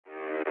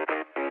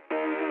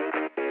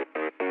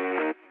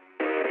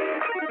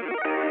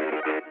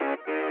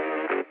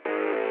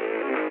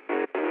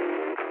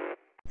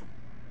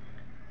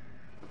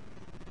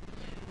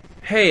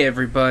Hey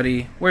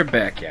everybody, we're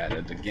back at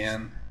it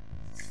again.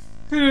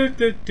 We're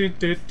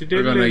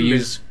gonna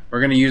use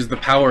the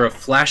power of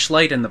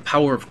flashlight and the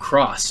power of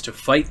cross to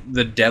fight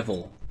the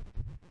devil.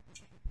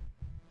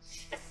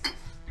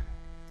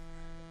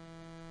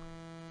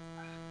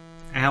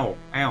 Ow,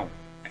 ow,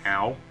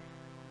 ow,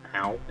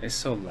 ow. It's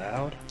so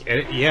loud.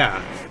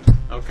 Yeah.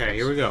 Okay,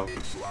 here we go.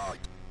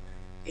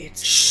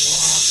 It's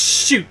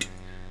Shoot!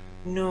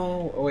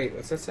 No. Oh wait,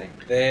 what's that say?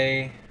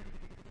 They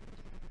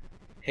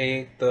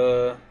hate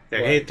the. They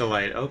what? hate the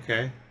light.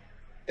 Okay.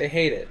 They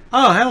hate it.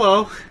 Oh,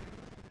 hello.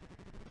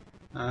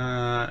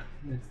 So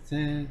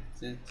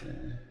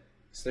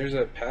there's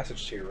a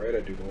passage to your right,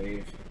 I do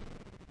believe.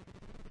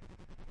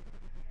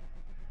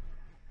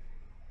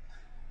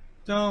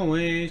 Don't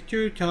waste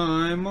your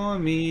time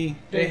on me.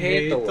 They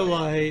hate the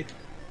light.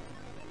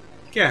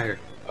 Get out of here.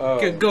 Oh.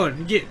 Get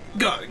going. Get.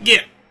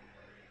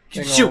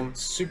 Hang Shoot. on,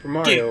 Super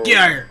Mario. Get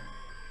out of here.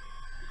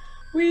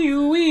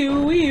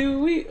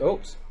 Wee.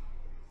 Oops.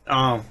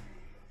 Oh.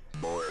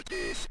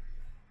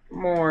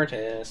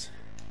 Mortis.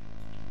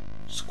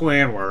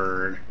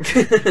 Squidward.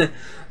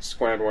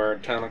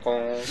 Squidward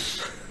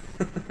tentacles.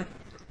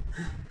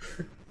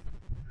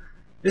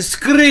 It's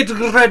great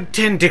red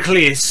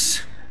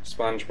tentacles.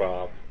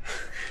 SpongeBob.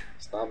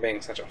 Stop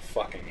being such a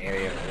fucking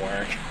idiot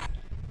at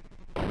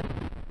work.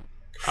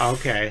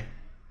 Okay.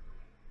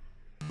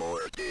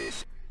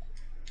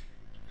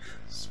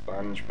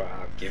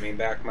 SpongeBob, give me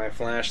back my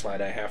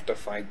flashlight. I have to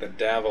fight the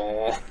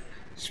devil.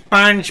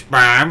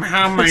 SpongeBob,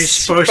 how am I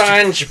supposed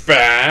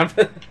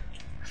SpongeBob.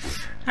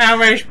 How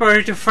am I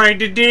supposed to fight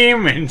the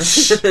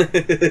demons?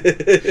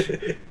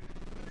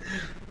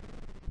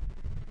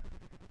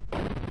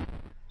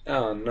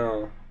 Oh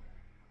no.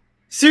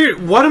 Sir,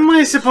 what am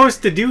I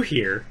supposed to do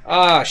here?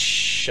 Ah,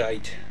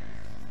 shite.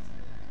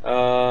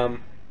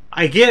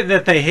 I get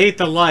that they hate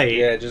the light.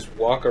 Yeah, just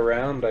walk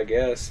around, I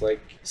guess.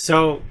 Like,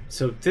 So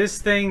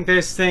this thing,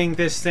 this thing,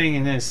 this thing,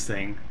 and this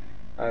thing.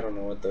 I don't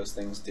know what those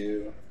things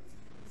do.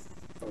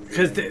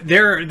 Because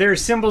there are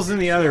symbols in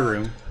the other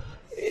room.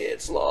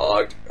 It's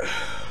locked.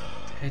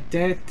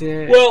 Well,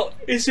 Well,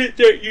 is it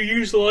that you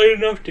use the light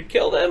enough to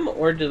kill them,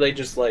 or do they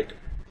just like?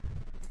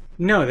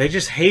 no, they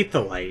just hate the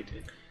light.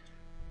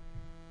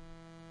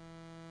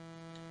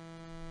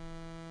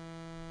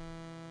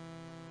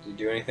 Do you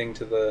do anything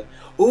to the?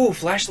 Ooh,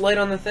 flashlight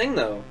on the thing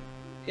though.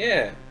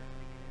 Yeah.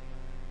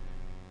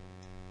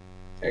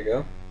 There you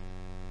go.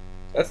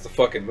 That's the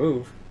fucking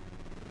move.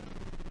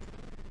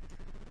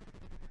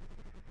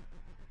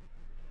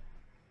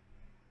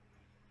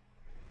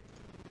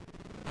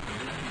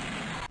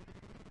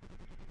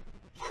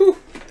 Whew.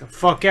 The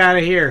fuck out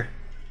of here.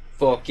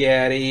 Fuck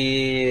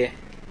yaddy. I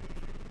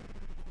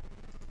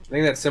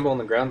think that symbol on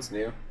the ground's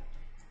new.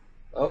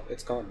 Oh,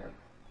 it's gone now.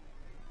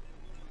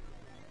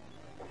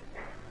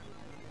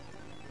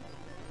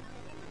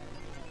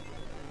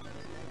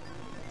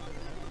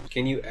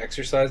 Can you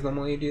exercise them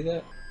while you do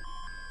that?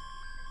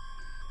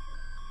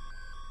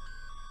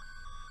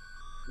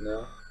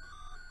 No.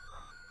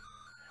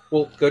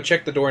 Well, go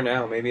check the door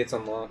now. Maybe it's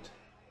unlocked.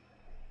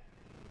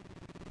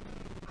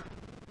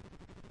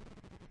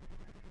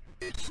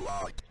 It's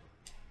locked.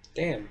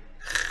 Damn.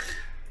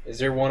 Is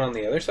there one on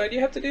the other side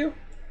you have to do?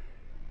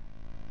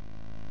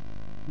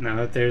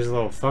 No, there's a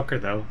little fucker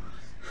though.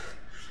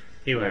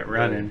 He went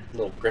running.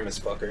 Little grimace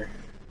fucker.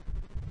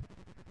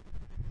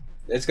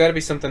 It's got to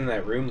be something in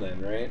that room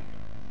then, right?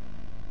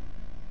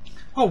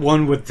 Oh,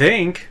 one would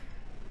think.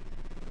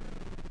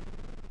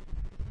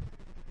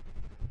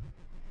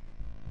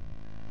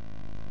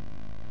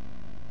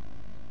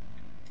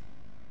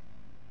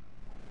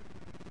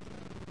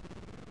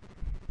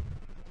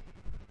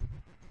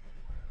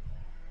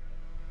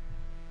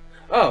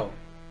 Oh.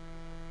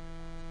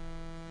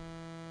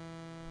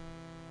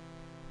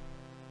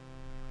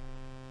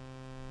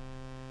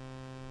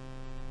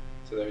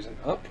 So there's an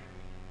up.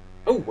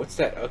 Oh, what's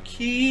that? A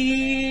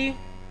key?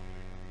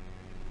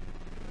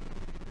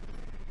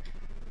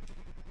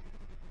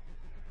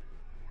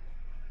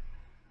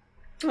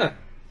 Huh.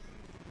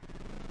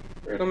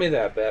 Riddle me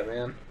that,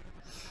 Batman.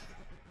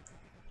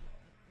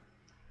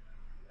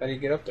 How do you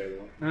get up there,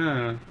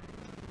 though?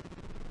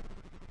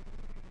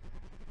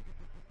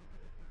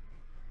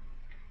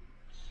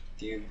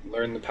 Do you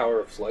learn the power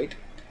of flight?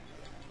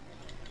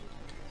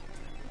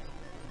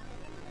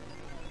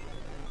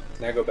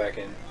 Now go back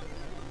in.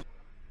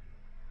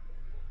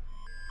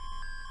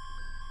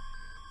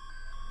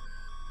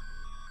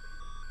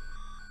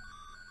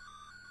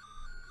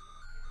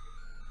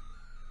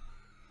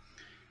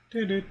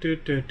 I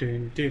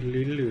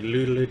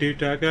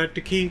got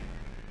the key.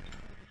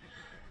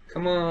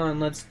 Come on,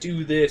 let's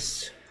do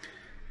this.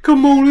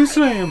 Come on and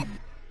slam.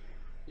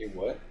 You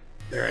what?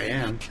 There I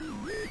am.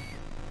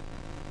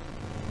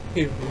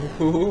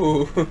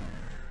 Ooh.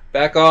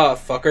 Back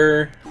off,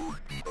 fucker.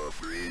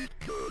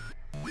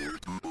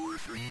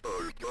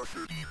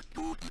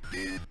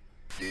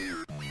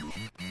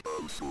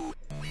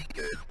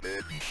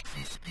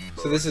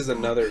 So this is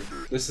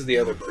the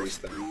other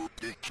priest then.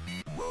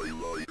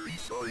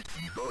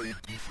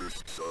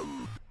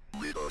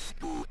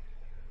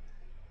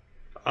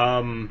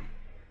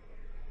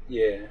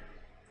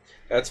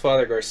 That's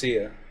Father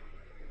Garcia.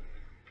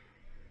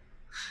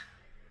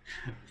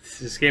 Does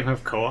this game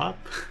have co-op?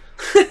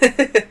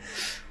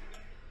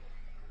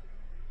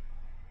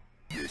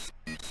 Yes,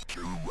 it's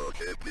true what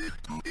happened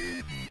to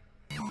Amy.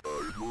 You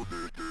are no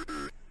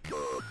murderer,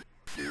 God.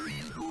 There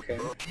is no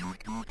thought you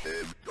could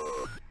have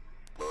done.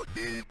 But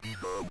maybe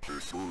now her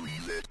soul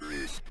is at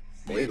rest.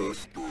 Maybe. Let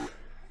us go.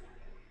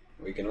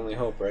 We can only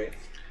hope, right?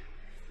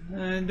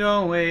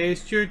 Don't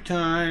waste your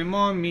time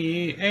on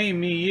me.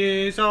 Amy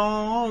is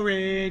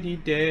already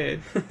dead.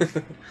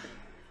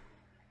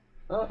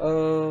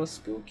 Uh-oh,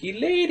 spooky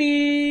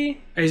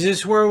lady. Is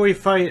this where we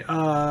fight,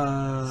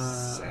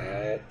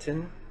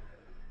 Saturn?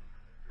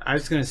 I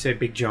was gonna say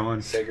Big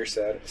John.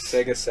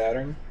 Sega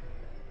Saturn?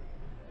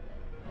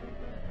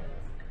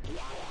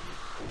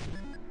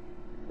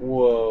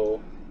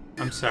 Whoa.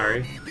 I'm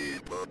sorry.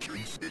 Oh,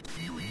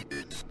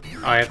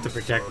 I have to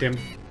protect him.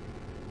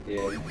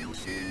 Yeah.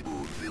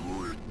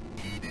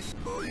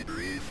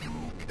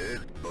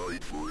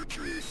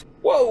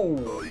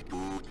 Whoa!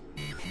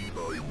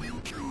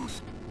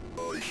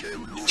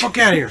 Fuck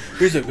out of here!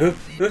 Here's a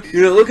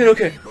You're not looking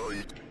okay.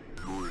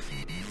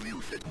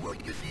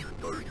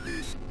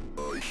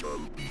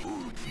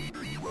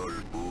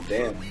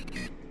 Damn. How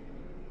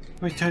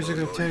many times I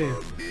gotta tell you?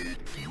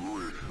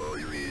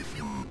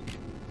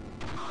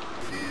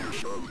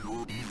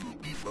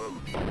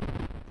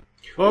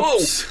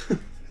 Whoops!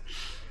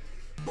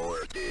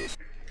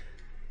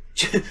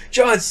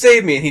 John,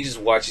 save me! And he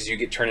just watches you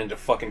get turned into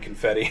fucking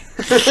confetti.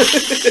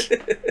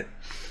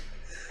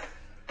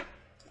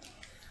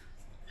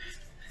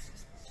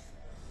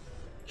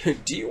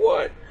 Do you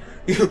want...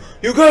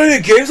 You got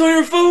any games on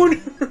your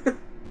phone?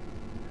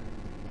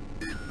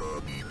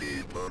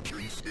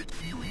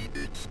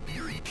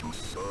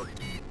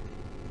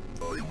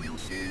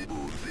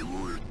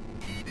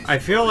 I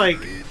feel like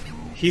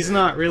he's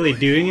not really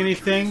doing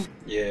anything.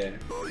 Yeah.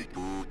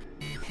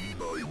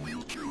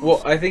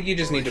 Well, I think you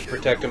just need to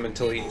protect him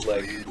until he,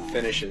 like,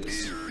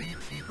 finishes.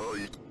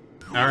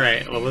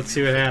 Alright, well, let's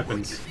see what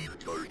happens.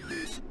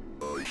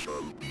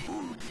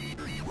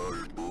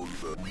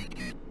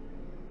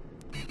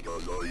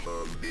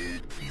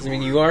 I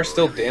mean, you are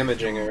still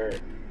damaging her.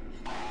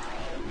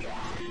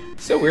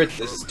 It's so weird that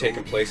this is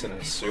taking place in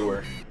a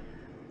sewer.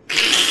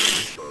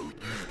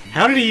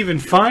 How did he even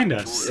find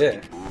us?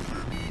 Yeah.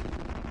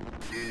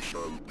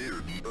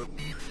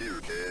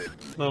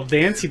 Little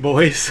dancey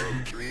boys.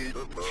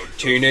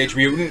 Teenage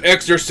Mutant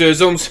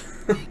Exorcisms!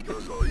 Little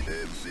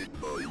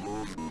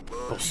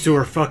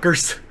sewer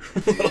fuckers.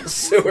 Little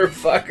sewer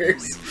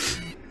fuckers.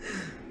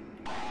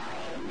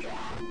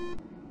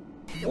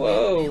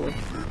 Whoa.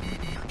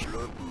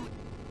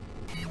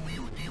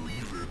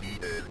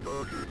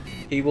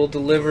 He will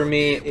deliver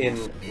me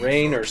in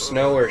rain or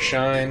snow or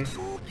shine.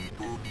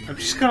 I'm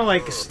just gonna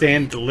like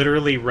stand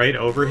literally right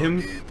over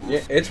him.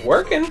 Yeah, it's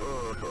working.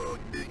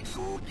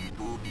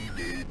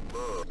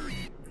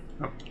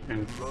 Oh,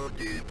 and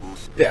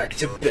Back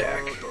to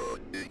back.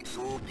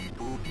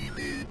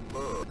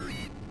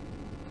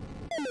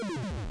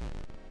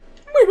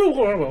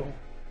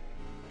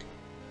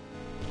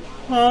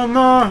 oh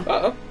no!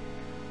 Uh-oh.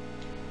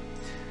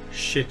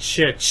 Shit!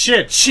 Shit!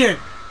 Shit! Shit!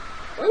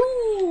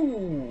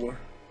 Ooh.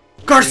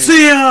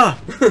 Garcia!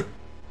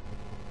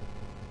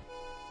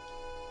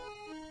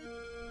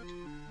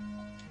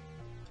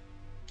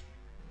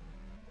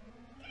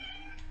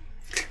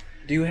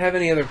 Do you have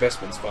any other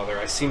vestments, Father?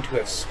 I seem to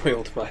have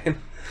soiled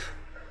mine.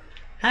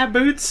 Hi,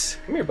 Boots.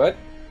 Come here, bud.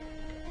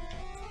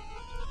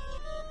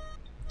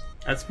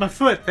 That's my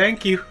foot,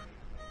 thank you.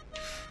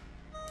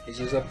 He's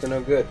just up to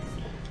no good.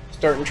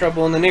 Starting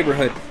trouble in the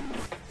neighborhood.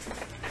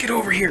 Get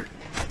over here.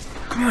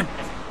 Come on.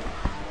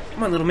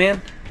 Come on, little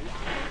man.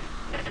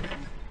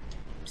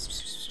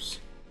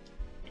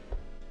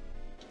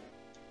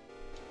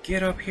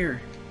 Get up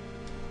here.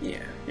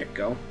 Yeah, here you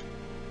go.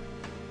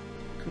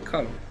 Come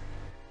cuddle.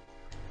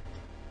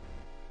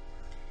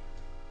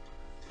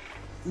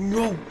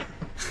 No!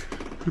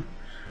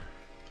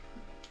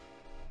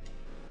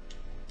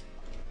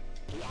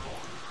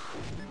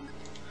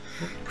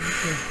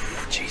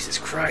 Jesus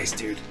Christ,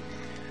 dude.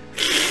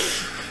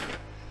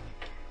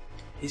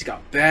 He's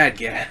got bad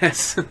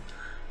gas.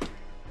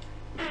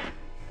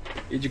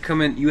 Did you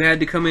come in? You had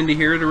to come into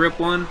here to rip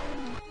one?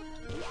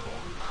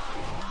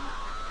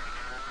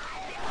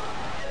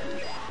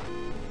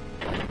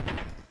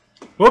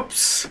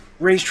 Whoops!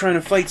 Ray's trying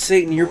to fight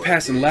Satan, you're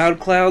passing loud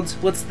clouds?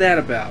 What's that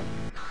about?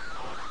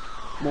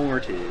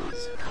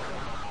 Mortis.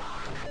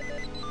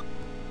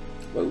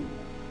 Whoa.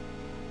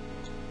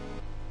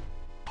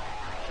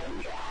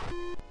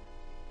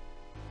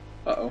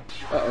 Uh-oh.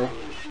 Uh-oh.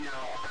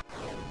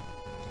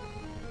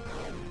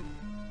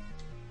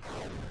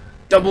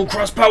 Double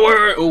cross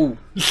power! Oh.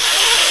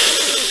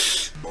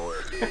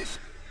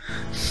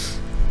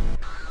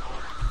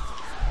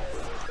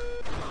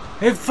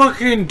 It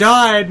fucking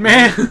died,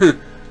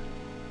 man!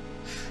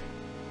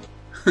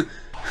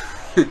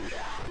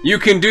 You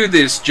can do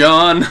this,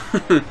 John!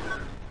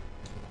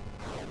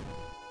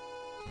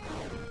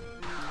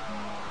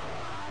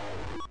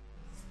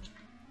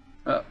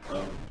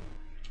 Uh-oh.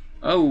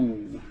 Oh.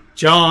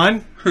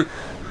 John.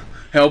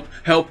 Help,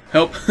 help,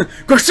 help.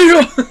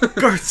 Garcia!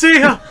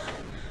 Garcia!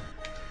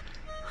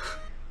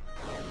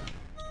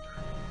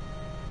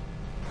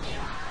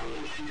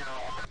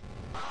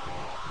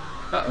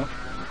 Uh-oh.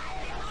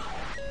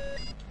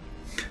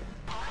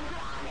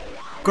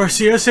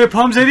 Garcia said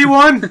Palms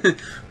 81!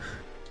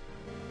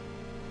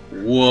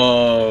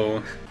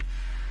 Whoa.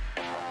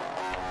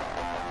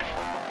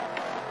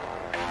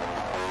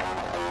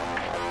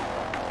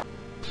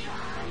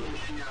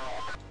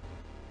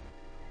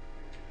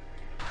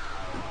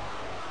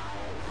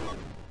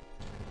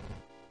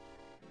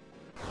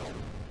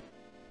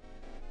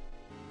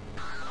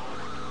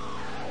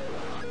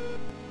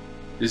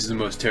 This is the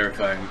most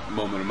terrifying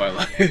moment of my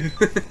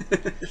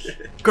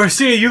life.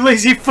 Garcia, you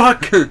lazy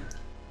fuck!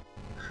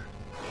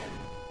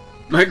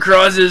 My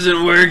cross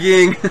isn't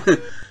working.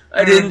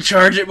 I didn't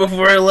charge it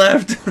before I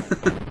left.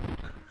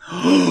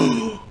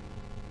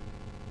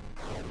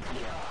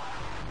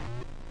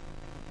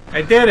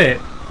 I did it!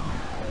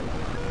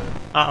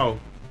 Uh-oh.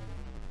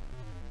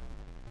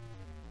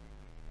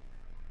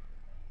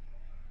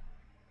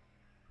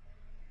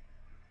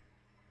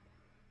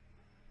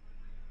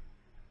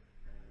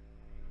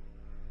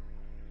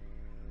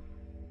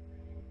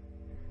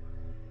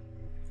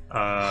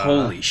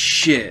 Holy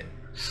shit.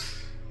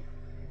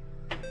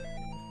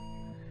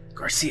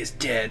 Garcia's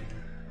dead.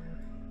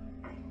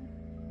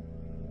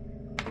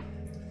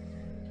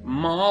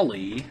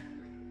 Molly?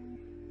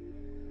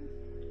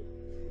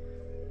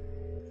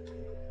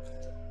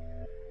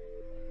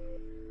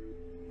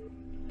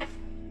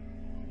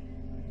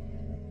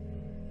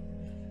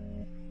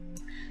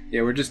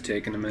 Yeah, we're just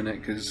taking a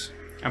minute because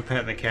I'm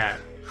petting the cat.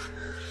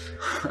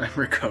 I'm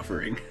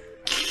recovering.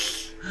 Do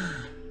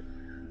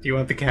you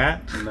want the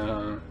cat?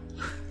 No.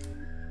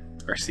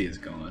 Garcia's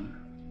gone.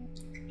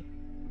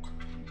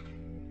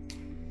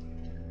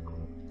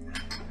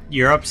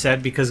 You're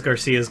upset because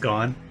Garcia's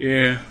gone?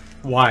 Yeah.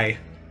 Why?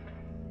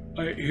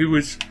 He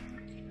was...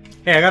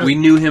 Hey, I gotta... We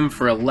knew him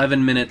for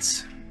 11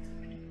 minutes,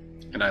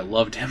 and I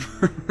loved him.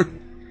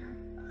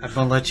 I'm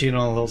gonna let you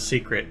know a little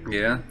secret.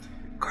 Yeah?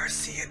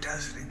 Garcia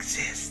doesn't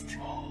exist.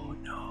 Oh,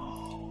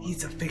 no.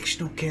 He's a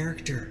fictional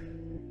character.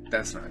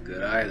 That's not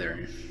good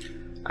either.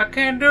 I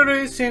can't do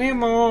this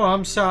anymore,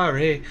 I'm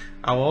sorry.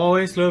 I'll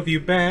always love you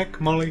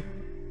back, Molly.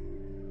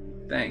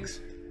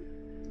 Thanks.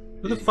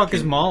 Who the fuck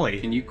is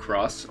Molly? Can you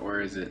cross, or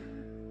is it...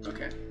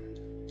 Okay.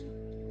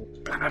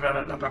 I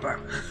don't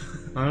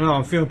know,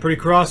 I'm feeling pretty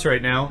cross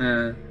right now.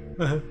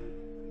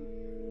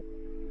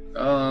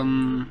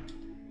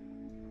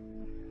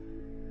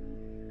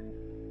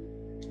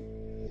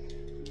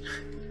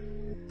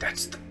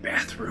 That's the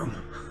bathroom.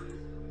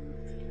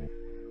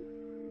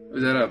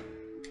 Is that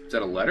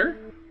a letter?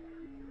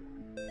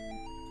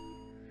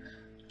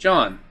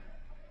 John,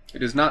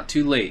 it is not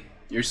too late.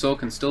 Your soul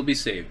can still be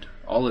saved.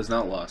 All is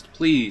not lost.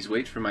 Please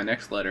wait for my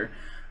next letter.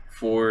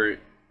 For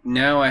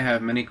now I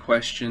have many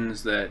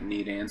questions that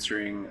need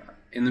answering.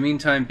 In the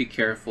meantime, be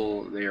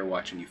careful. They are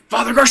watching you.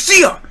 Father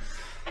Garcia!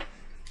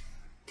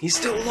 He's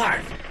still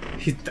alive.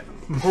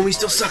 Homie's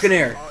still sucking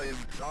air. I'm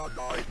not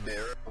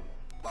nightmare,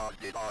 but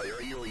did I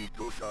really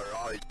do the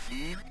right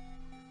thing?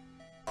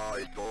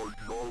 I don't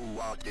know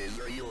what is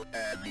real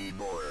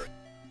anymore.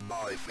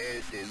 My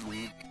faith is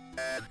weak,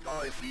 and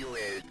I feel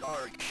a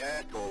dark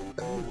shadow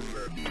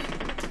over me.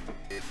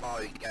 If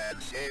I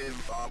can save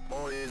the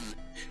boys,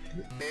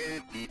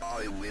 maybe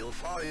I will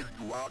find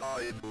what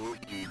I'm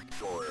looking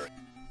for.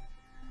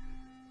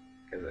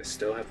 Because I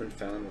still haven't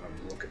found what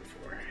I'm looking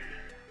for.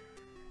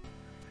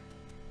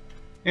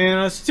 And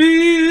I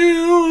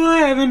still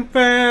haven't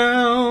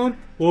found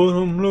what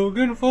I'm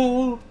looking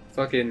for.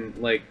 Fucking,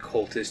 like,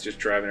 cultists just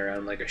driving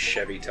around like a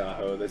Chevy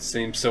Tahoe. That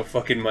seems so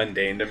fucking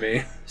mundane to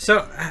me.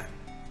 So,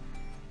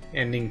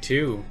 ending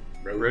 2.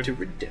 Road to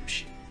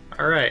Redemption.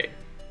 Alright.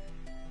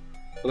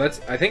 Well,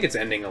 I think it's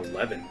ending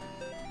 11.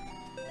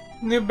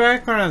 New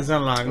backgrounds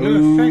unlocked,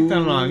 new effect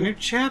unlocked, new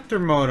chapter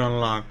mode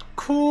unlocked.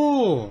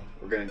 Cool!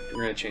 We're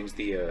gonna change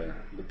the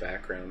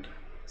background.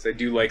 So I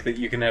do like that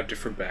you can have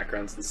different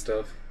backgrounds and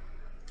stuff.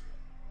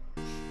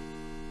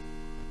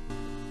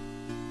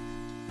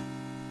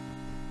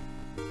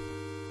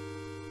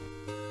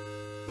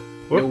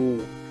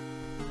 Whoop.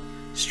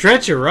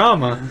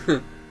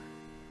 Stretchorama.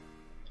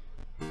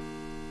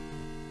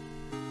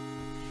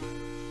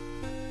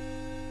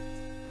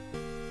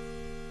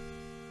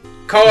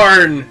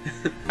 Corn!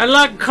 I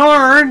like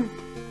corn!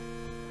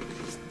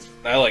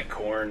 I like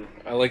corn.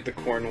 I like the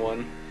corn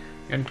one.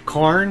 And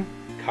corn?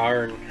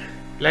 Corn.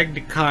 Like the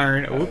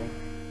corn. Oop.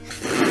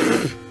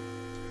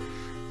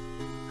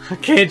 I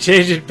can't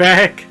change it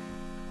back.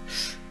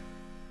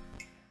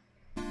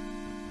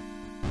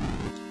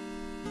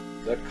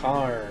 The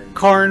corn.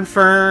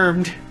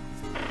 Confirmed.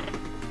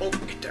 Oh,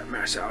 get that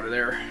mess out of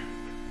there.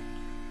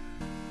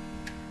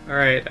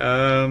 Alright,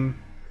 well,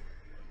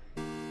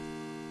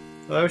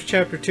 that was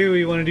chapter 2.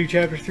 You want to do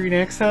chapter 3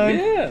 next time?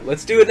 Yeah,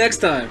 let's do it next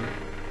time.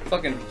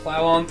 Fucking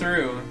plow on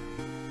through.